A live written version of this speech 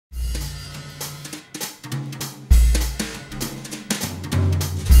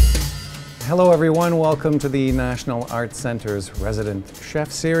Hello everyone, welcome to the National Arts Centre's Resident Chef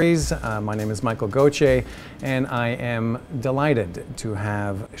Series. My name is Michael Gauthier and I am delighted to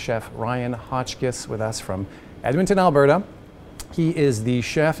have Chef Ryan Hotchkiss with us from Edmonton, Alberta. He is the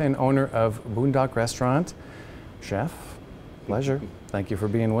chef and owner of Bundök Restaurant. Chef, pleasure. Thank you for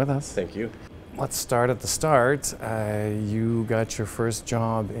being with us. Thank you. Let's start at the start. You got your first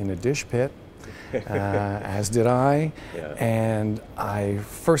job in a dish pit. As did I, Yeah. and I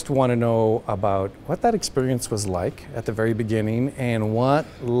first want to know about what that experience was like at the very beginning and what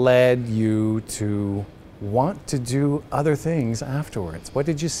led you to want to do other things afterwards. What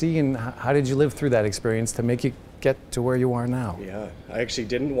did you see and how did you live through that experience to make you get to where you are now? Yeah, I actually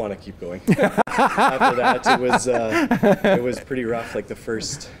didn't want to keep going. After that, it was pretty rough. Like the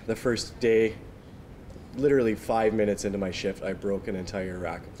first day, literally 5 minutes into my shift, I broke an entire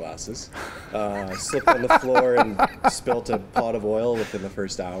rack of glasses, slipped on the floor and spilt a pot of oil within the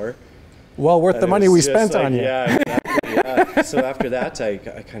first hour. Well worth the money we spent on you. Yeah, exactly, yeah. So after that, I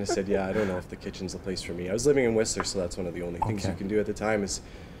kind of said, yeah, I don't know if the kitchen's the place for me. I was living in Whistler, so that's one of the only things you can do at the time is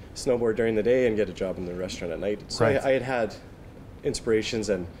snowboard during the day and get a job in the restaurant at night. So Right. I had inspirations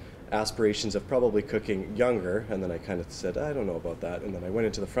and aspirations of probably cooking younger, and then I kind of said, I don't know about that. And then I went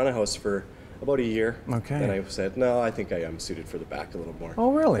into the front of house for about a year. Okay. Then I said, no, I think I am suited for the back a little more.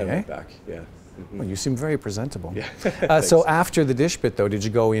 Oh, really, And I went eh? back, yeah. Mhm. Well, you seem very presentable. Yeah. So after the dish pit, though, did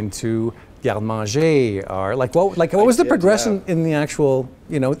you go into garde-manger or what was the did, progression in the actual,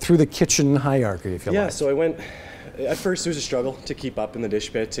 through the kitchen hierarchy, if you like? Yeah, so I went, at first it was a struggle to keep up in the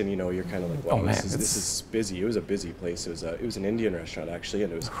dish pit, and you're kind of like, wow, this is busy. It was a busy place. It was an Indian restaurant actually,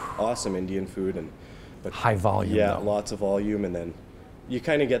 and it was awesome Indian food, but high volume. Yeah, though. lots of volume, and then you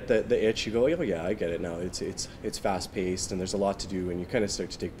kind of get the itch. You go, oh yeah, I get it now. It's fast paced, and there's a lot to do, and you kind of start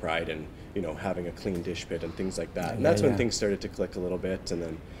to take pride in having a clean dish pit and things like that. And that's when things started to click a little bit, and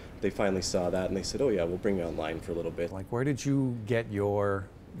then they finally saw that, and they said, oh yeah, we'll bring you online for a little bit. Like, where did you get your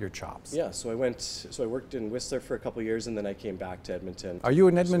chops? Yeah, so I worked in Whistler for a couple of years, and then I came back to Edmonton. Are you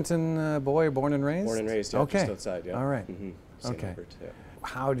an Edmonton boy, born and raised? Born and raised, yeah, okay. just outside, yeah. All right. St. Okay. Albert, yeah.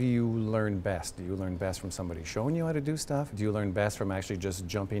 How do you learn best? Do you learn best from somebody showing you how to do stuff? Do you learn best from actually just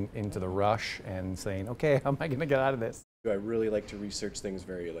jumping into the rush and saying, okay, how am I going to get out of this? I really like to research things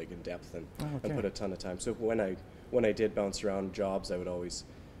very in depth and put a ton of time. So when I did bounce around jobs, I would always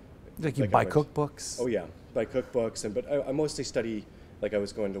you buy cookbooks? Oh yeah, buy cookbooks, but I mostly study. Like I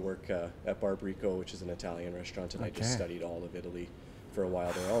was going to work at Barbarico, which is an Italian restaurant, and I just studied all of Italy for a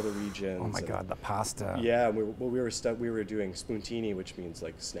while there, all the regions. Oh my God, the pasta. Yeah, we were doing spuntini, which means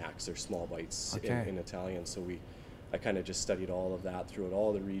like snacks or small bites in Italian. So I kind of just studied all of that throughout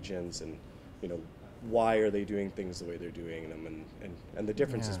all the regions, and why are they doing things the way they're doing them, and the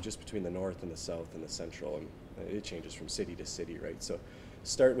differences just between the north and the south and the central, and it changes from city to city, right? So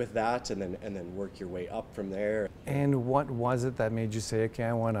start with that, and then work your way up from there. And what was it that made you say, okay,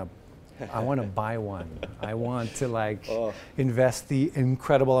 I want to buy one. I want to invest the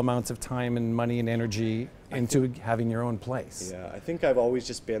incredible amounts of time and money and energy into having your own place? Yeah, I think I've always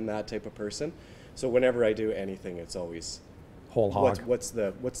just been that type of person. So whenever I do anything, it's always whole hog. What's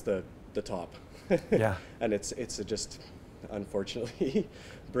the top? Yeah. And it's just unfortunately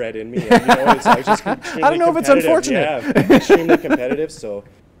bred in me. And, I just I don't know if it's unfortunate. Yeah, extremely competitive. So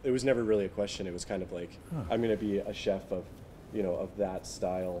it was never really a question. It was kind of like, I'm going to be a chef of that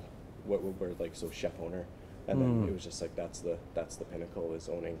style. We're like chef owner, and then it was just like that's the pinnacle, is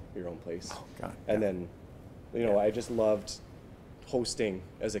owning your own place. Oh God. And then I just loved hosting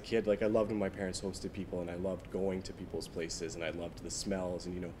as a kid. Like I loved when my parents hosted people, and I loved going to people's places, and I loved the smells,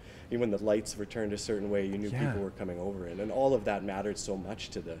 and even when the lights were turned a certain way, you knew people were coming over, and all of that mattered so much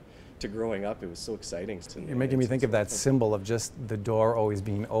to growing up. It was so exciting. You're making me think of that symbol of just the door always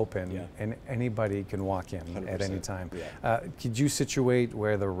being open, and anybody can walk in 100%. at any time. Yeah. Could you situate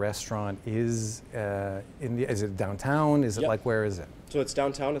where the restaurant is? Is it downtown? Is it where is it? So it's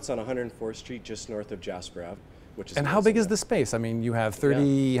downtown. It's on 104th Street, just north of Jasper Ave. And how big is the space? I mean, you have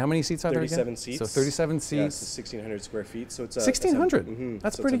 30, how many seats are there again? 37 seats. So 37 seats. Yeah, it's 1,600 square feet. So it's 1,600?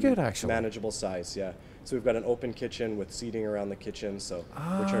 That's pretty good, actually. Manageable size, yeah. So we've got an open kitchen with seating around the kitchen. So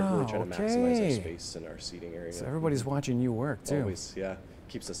we're really trying to maximize our space and our seating area. So everybody's watching you work, too. Always, yeah.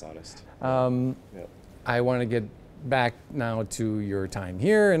 Keeps us honest. I want to get back now to your time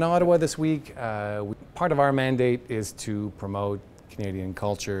here in Ottawa this week. Part of our mandate is to promote Canadian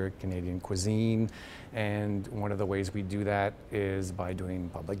culture, Canadian cuisine, and one of the ways we do that is by doing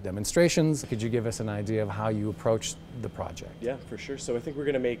public demonstrations. Could you give us an idea of how you approach the project? Yeah, for sure. So I think we're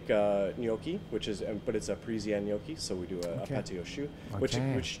going to make gnocchi, but it's a Parisian gnocchi. So we do a pâté au choux,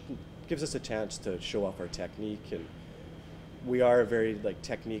 which gives us a chance to show off our technique and we are a very like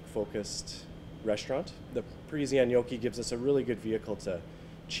technique focused restaurant. The Parisian gnocchi gives us a really good vehicle to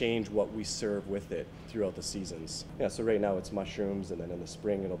change what we serve with it throughout the seasons. Yeah, so right now it's mushrooms, and then in the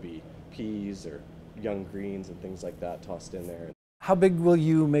spring it'll be peas or young greens and things like that tossed in there. How big will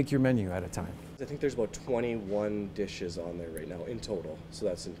you make your menu at a time? I think there's about 21 dishes on there right now in total. So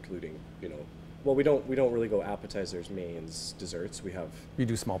that's including, you know, well, we don't really go appetizers, mains, desserts. We have. You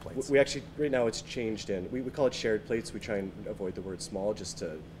do small plates. We actually, right now it's changed in, we call it shared plates. We try and avoid the word small just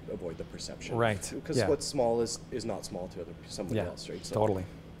to avoid the perception. Right. Because what's small is not small to somebody else, right? So totally.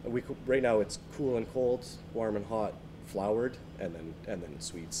 Right now it's cool and cold, warm and hot, floured, and then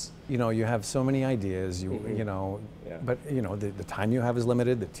sweets. You know, you have so many ideas, you know, but you know, the time you have is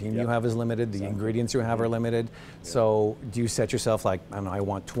limited, the team you have is limited, the ingredients you have are limited. So do you set yourself like, I don't know, I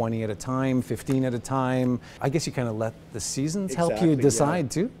want 20 at a time, 15 at a time? I guess you kind of let the seasons help you decide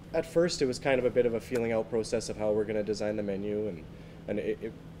too? At first it was kind of a bit of a feeling out process of how we're going to design the menu, and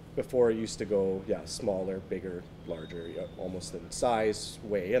before it used to go, smaller, bigger, larger, almost in size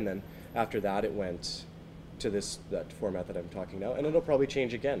way, and then after that it went to that format that I'm talking now, and it'll probably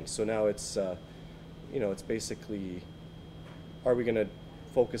change again. So now it's, you know, it's basically, are we going to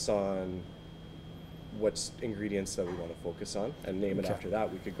focus on what's ingredients that we want to focus on and name it after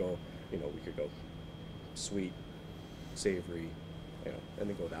that? We could go, you know, sweet, savory, you know, and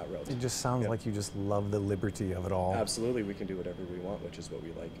then go that route. It just sounds like you just love the liberty of it all. Absolutely, we can do whatever we want, which is what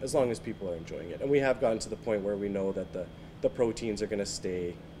we like, as long as people are enjoying it. And we have gotten to the point where we know that the proteins are going to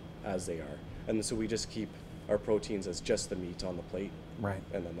stay as they are, and so we just keep our proteins as just the meat on the plate, right?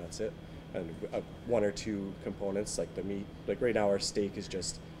 And then that's it. And one or two components like the meat. Like right now, our steak is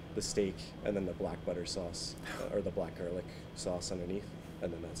just the steak and then the black butter sauce or the black garlic sauce underneath,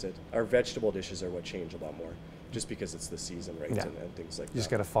 and then that's it. Our vegetable dishes are what change a lot more, just because it's the season, right? Yeah. And things like that. You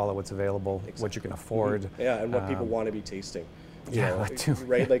just got to follow what's available, what you can afford. Yeah, and what people want to be tasting. That too.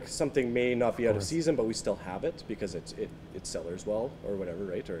 Right? Like something may not be out of season, but we still have it because it sellers well or whatever,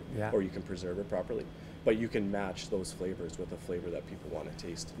 right? Or you can preserve it properly. But you can match those flavors with a flavor that people want to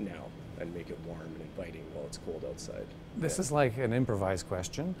taste now and make it warm and inviting while it's cold outside. This is like an improvised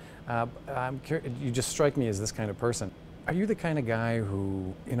question. You just strike me as this kind of person. Are you the kind of guy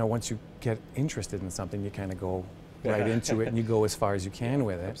who, you know, once you get interested in something, you kind of go right into it and you go as far as you can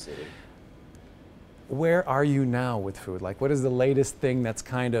with it? Absolutely. Where are you now with food? Like, what is the latest thing that's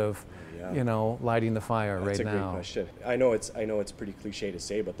kind of, you know, lighting the fire right now? That's a great question. I know it's pretty cliche to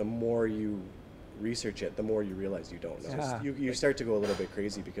say, but the more you research it, the more you realize you don't know. Yeah. You start to go a little bit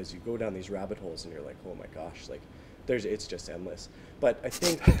crazy because you go down these rabbit holes and you're like, oh my gosh, like it's just endless. But I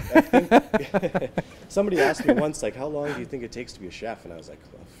think somebody asked me once, like, how long do you think it takes to be a chef? And I was like,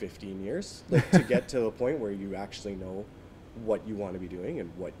 well, 15 years, like, to get to a point where you actually know what you want to be doing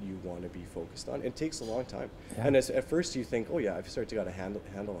and what you want to be focused on. It takes a long time. Yeah. And at first you think, oh yeah, I've started to got a handle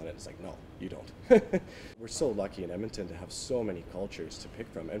on it. It's like, no, you don't. We're so lucky in Edmonton to have so many cultures to pick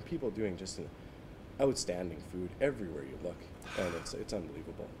from, and people doing just an outstanding food everywhere you look, and it's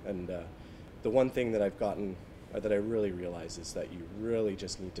unbelievable. And the one thing that I've gotten, that I really realize, is that you really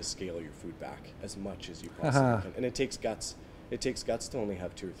just need to scale your food back as much as you possibly can. And it takes guts. It takes guts to only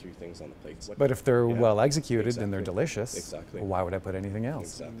have 2 or 3 things on the plate. But if they're well executed, then they're delicious. Exactly. Well, why would I put anything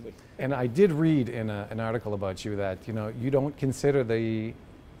else? Exactly. And I did read in an article about you that, you know, you don't consider the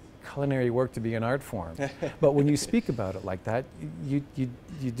culinary work to be an art form. But when you speak about it like that, you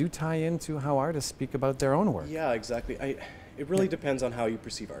do tie into how artists speak about their own work. Yeah, exactly. It really depends on how you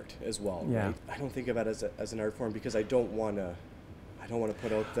perceive art as well, yeah. Right? I don't think of it as an art form because I don't want to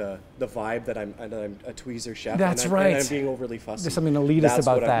put out the vibe that I'm a tweezer chef. That's and right. I'm being overly fussy. There's something elitist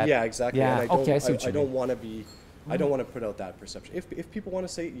about that. Yeah, exactly. Yeah. And I don't want to be. I don't want to put out that perception. If people want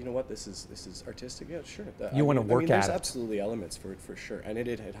to say, you know what, this is artistic, yeah, sure. You want to work at there's it. absolutely elements for it for sure, and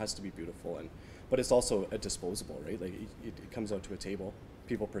it has to be beautiful, but it's also a disposable, right? Like it comes out to a table,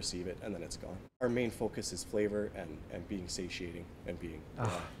 people perceive it, and then it's gone. Our main focus is flavor and being satiating and being.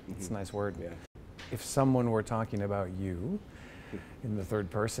 It's a nice word. Yeah. If someone were talking about you in the third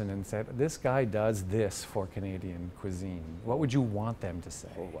person and said, this guy does this for Canadian cuisine, what would you want them to say?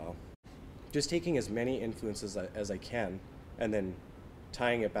 Oh, wow. Just taking as many influences as I can and then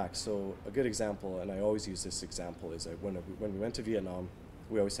tying it back. So a good example, and I always use this example, is when we went to Vietnam,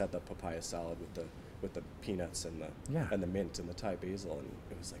 we always had the papaya salad with the peanuts and the mint and the Thai basil, and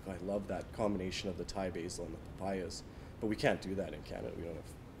it was like, oh, I love that combination of the Thai basil and the papayas, but we can't do that in Canada. We don't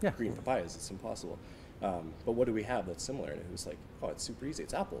have green papayas. It's impossible. But what do we have that's similar? And it was like, oh, it's super easy.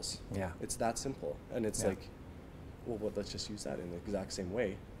 It's apples. Yeah. It's that simple. And it's like, well, let's just use that in the exact same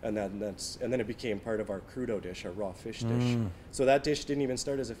way and then it became part of our crudo dish, our raw fish dish. So that dish didn't even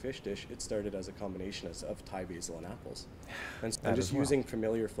start as a fish dish; it started as a combination of Thai basil and apples, and just using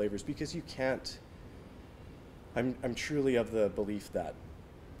familiar flavors, because you can't. I'm truly of the belief that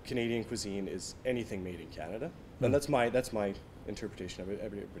Canadian cuisine is anything made in Canada, and that's my interpretation of it.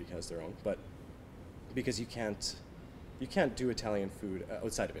 Everybody has their own, but because you can't do Italian food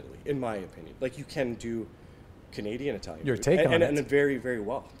outside of Italy, in my opinion. Like, you can do Canadian Italian Your food, take on it. and very, very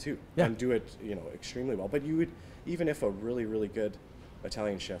well too, Yeah. and do it, extremely well. But you would, even if a really, really good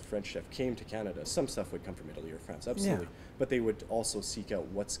Italian chef, French chef came to Canada, some stuff would come from Italy or France, absolutely. Yeah. But they would also seek out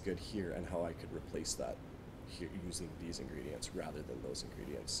what's good here and how I could replace that here using these ingredients rather than those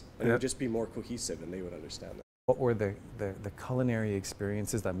ingredients. And it would just be more cohesive, and they would understand that. What were the culinary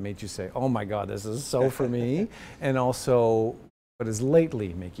experiences that made you say, oh my God, this is so for me? And also, what is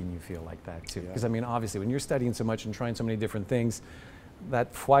lately making you feel like that too? Because I mean, obviously, when you're studying so much and trying so many different things,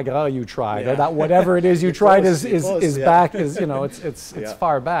 that foie gras you tried, or that whatever it is you tried is back, it's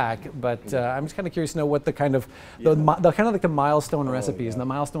far back. But I'm just kind of curious to know what the kind of the kind of like the milestone recipes and the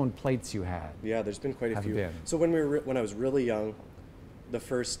milestone plates you had. Yeah, there's been quite a few. So when I was really young, the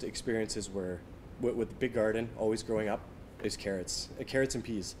first experiences were with the big garden. Always growing up, is carrots and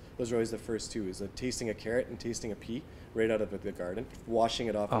peas. Those are always the first two. Is tasting a carrot and tasting a pea right out of the garden, washing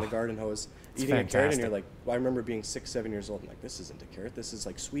it off in the garden hose, eating a carrot, and you're like, I remember being 6-7 years old and like, this isn't a carrot, this is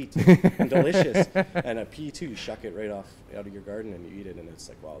like sweet and delicious. And a pea too, you shuck it right off out of your garden and you eat it, and it's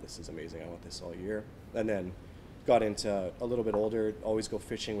like, wow, this is amazing, I want this all year. And then got into a little bit older, always go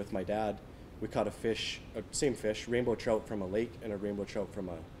fishing with my dad. We caught a fish, same fish, rainbow trout from a lake and a rainbow trout from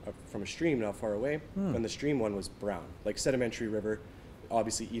a stream not far away. And the stream one was brown, like sedimentary river,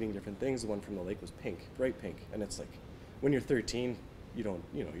 obviously eating different things. The one from the lake was pink, bright pink. And it's like, when you're 13, you don't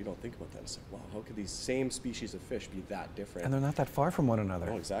think about that. It's like, wow, how could these same species of fish be that different? And they're not that far from one another.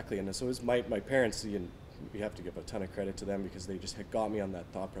 Oh, exactly. And so it was my parents, and we have to give a ton of credit to them, because they just had got me on that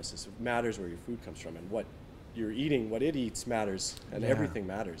thought process. It matters where your food comes from, and what you're eating, what it eats matters, and everything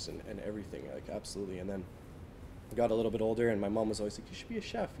matters, and everything, like, absolutely. And then I got a little bit older, and my mom was always like, you should be a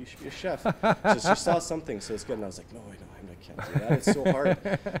chef, you should be a chef. So she saw something, so it's good, and I was like, no, I can't do that, it's so hard.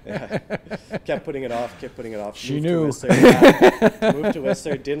 Yeah. Kept putting it off. She knew. Moved to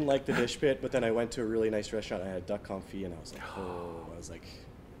Whistler, didn't like the dish pit, but then I went to a really nice restaurant. I had duck confit, and I was like,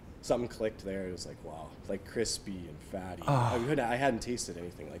 something clicked there. It was like, wow, like crispy and fatty. I hadn't tasted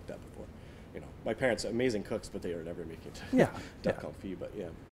anything like that before. My parents are amazing cooks, but they were never making duck confit, but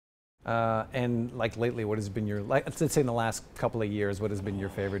yeah. And like lately, what has been your, let's say in the last couple of years, what has been your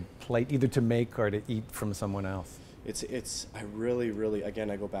favorite plate, either to make or to eat from someone else? I really,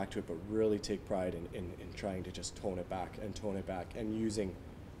 again, I go back to it, but really take pride in trying to just tone it back and using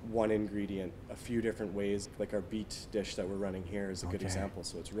one ingredient a few different ways. Like our beet dish that we're running here is a good example.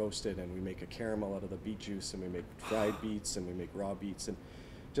 So it's roasted, and we make a caramel out of the beet juice, and we make fried beets, and we make raw beets, and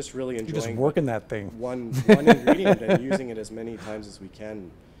just really enjoying You're just working that thing. One ingredient and using it as many times as we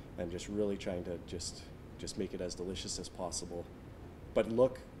can, and just really trying to just make it as delicious as possible, but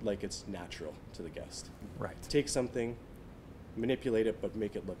look like it's natural to the guest. Right. Take something, manipulate it, but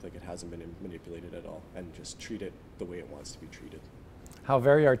make it look like it hasn't been manipulated at all, and just treat it the way it wants to be treated. How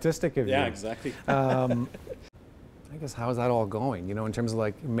very artistic of you. Yeah, exactly. I guess, how is that all going? In terms of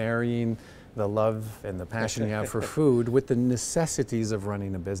like marrying the love and the passion you have for food with the necessities of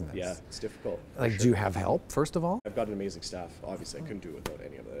running a business. Yeah, it's difficult. Like, do you have help, first of all? I've got an amazing staff. Obviously, I couldn't do it without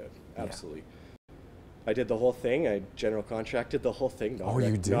any of that. Absolutely. Yeah. I did the whole thing. I general contracted the whole thing.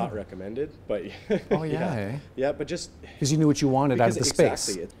 Not recommended, but yeah, but just because you knew what you wanted out of the space.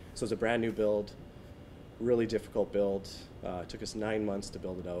 Exactly. So it's a brand new build, really difficult build. It took us 9 months to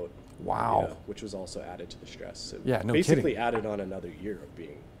build it out. Wow. Yeah, which was also added to the stress. Basically added on another year of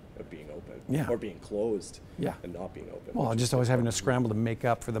being open, or being closed, and not being open. Well, just always having to scramble to make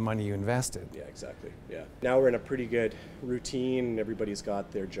up for the money you invested. Yeah, exactly. Yeah. Now we're in a pretty good routine. Everybody's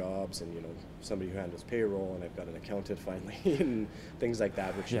got their jobs, and somebody who handles payroll, and I've got an accountant finally, and things like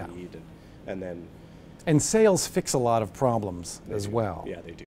that, which you need, and sales fix a lot of problems as well. Yeah,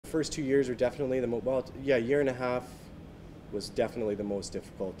 they do. The first 2 years are definitely year and a half was definitely the most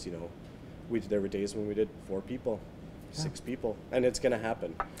difficult. There were days when we did 4 people. 6 people, and it's going to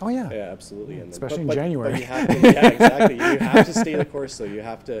happen. Oh yeah. Yeah, absolutely. And especially in January. But you have to, yeah, exactly. You have to stay the course, though. You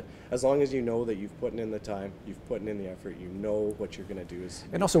have to, as long as you know that you've put in the time, you've put in the effort, you know what you're going to do is.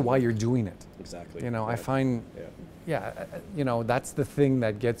 And also why you're doing it. Exactly. I find you know, that's the thing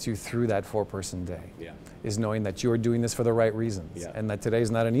that gets you through that 4-person day. Yeah. Is knowing that you're doing this for the right reasons. Yeah. And that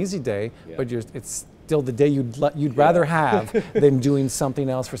today's not an easy day, Yeah. but it's still the day you'd rather have than doing something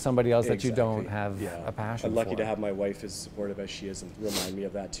else for somebody else that you don't have a passion for. I'm lucky to have my wife as supportive as she is and remind me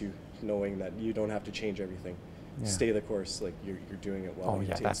of that too, knowing that you don't have to change everything. Yeah. Stay the course, like you're doing it well. Oh,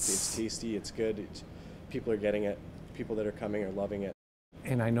 yeah, it's tasty, it's good, people are getting it, people that are coming are loving it.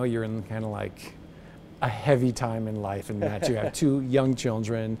 And I know you're in kind of like a heavy time in life in that you have 2 young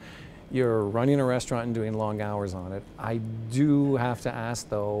children, you're running a restaurant and doing long hours on it. I do have to ask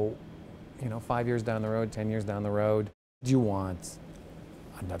though, you know, 5 years down the road, 10 years down the road, do you want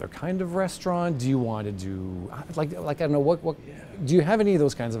another kind of restaurant? Do you want to do, like I don't know, what do you have any of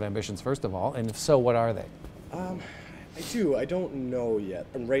those kinds of ambitions, first of all? And if so, what are they? I do. I don't know yet.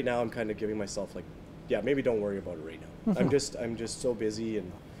 And right now I'm kind of giving myself like, maybe don't worry about it right now. I'm just so busy,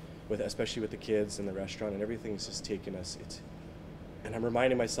 and especially with the kids and the restaurant and everything's just taken us. And I'm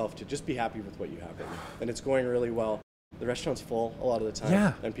reminding myself to just be happy with what you have right now. And it's going really well. The restaurant's full a lot of the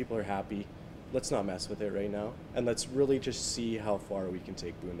time, and people are happy. Let's not mess with it right now, and let's really just see how far we can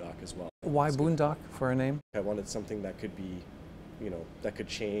take Bundök as well. Why Bundök for a name? I wanted something that could be, you know, that could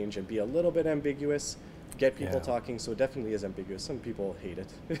change and be a little bit ambiguous, get people talking. So it definitely is ambiguous. Some people hate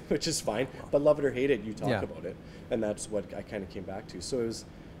it, which is fine, but love it or hate it, you talk about it, and that's what I kind of came back to. So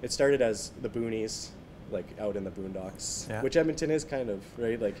it started as the boonies, like out in the boondocks, which Edmonton is kind of,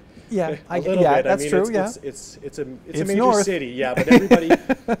 right? Like a little bit. That's true. It's a major north. city,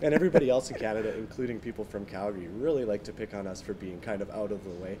 but everybody else in Canada, including people from Calgary, really like to pick on us for being kind of out of the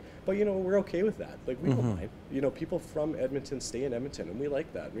way. But you know, we're okay with that. Like we don't mind. You know, people from Edmonton stay in Edmonton, and we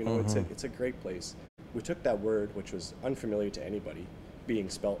like that. You know, it's a great place. We took that word, which was unfamiliar to anybody, being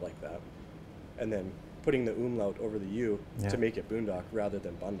spelt like that, and then putting the umlaut over the U to make it Bundök rather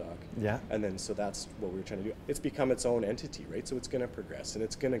than Bundök. Yeah. And then so that's what we were trying to do. It's become its own entity, right? So it's going to progress and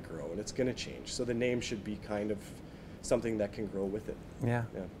it's going to grow and it's going to change. So the name should be kind of something that can grow with it. Yeah.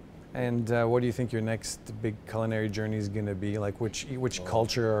 And what do you think your next big culinary journey is going to be? Like which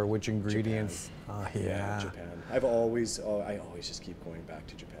culture or which ingredients? Japan. I always just keep going back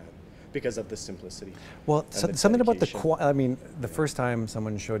to Japan because of the simplicity. Well, something about the first time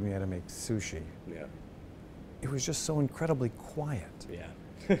someone showed me how to make sushi. Yeah. It was just so incredibly quiet. Yeah.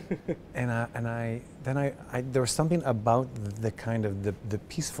 and there was something about the kind of the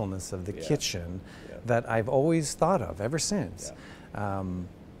peacefulness of the kitchen that I've always thought of ever since. I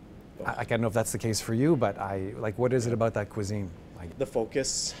don't know if that's the case for you, but what is it about that cuisine? The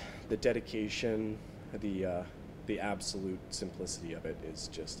focus, the dedication, the absolute simplicity of it is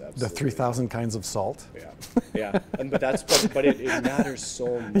just absolutely. The 3,000 kinds of salt. Yeah. But it matters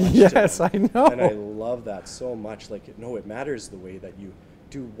so much. Yes, I know. And I love that so much. Like, it matters the way that you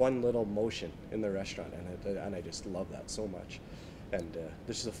do one little motion in the restaurant, and I just love that so much. And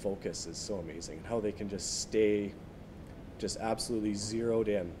just the focus is so amazing, and how they can just stay just absolutely zeroed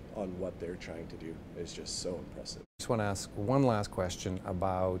in on what they're trying to do is just so impressive. I just want to ask one last question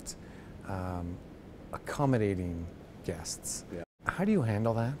about accommodating guests. Yeah. How do you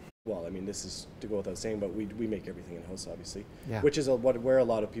handle that? Well, I mean, this is to go without saying, but we make everything in-house, obviously, Yeah. which is where a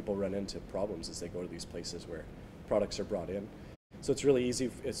lot of people run into problems is they go to these places where products are brought in. So it's really easy,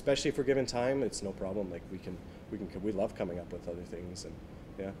 especially if we're given time. It's no problem. Like we love coming up with other things,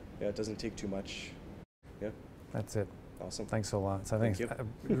 and it doesn't take too much. Yeah. That's it. Awesome. Thanks a lot. So Thank you. I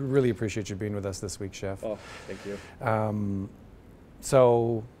really appreciate you being with us this week, Chef. Oh, thank you.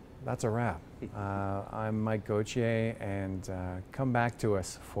 So that's a wrap. I'm Mike Gauthier, and come back to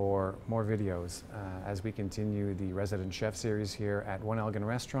us for more videos as we continue the Resident Chef series here at One Elgin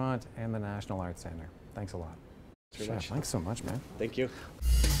Restaurant and the National Arts Centre. Thanks a lot. Chef, thanks so much, man. Thank you.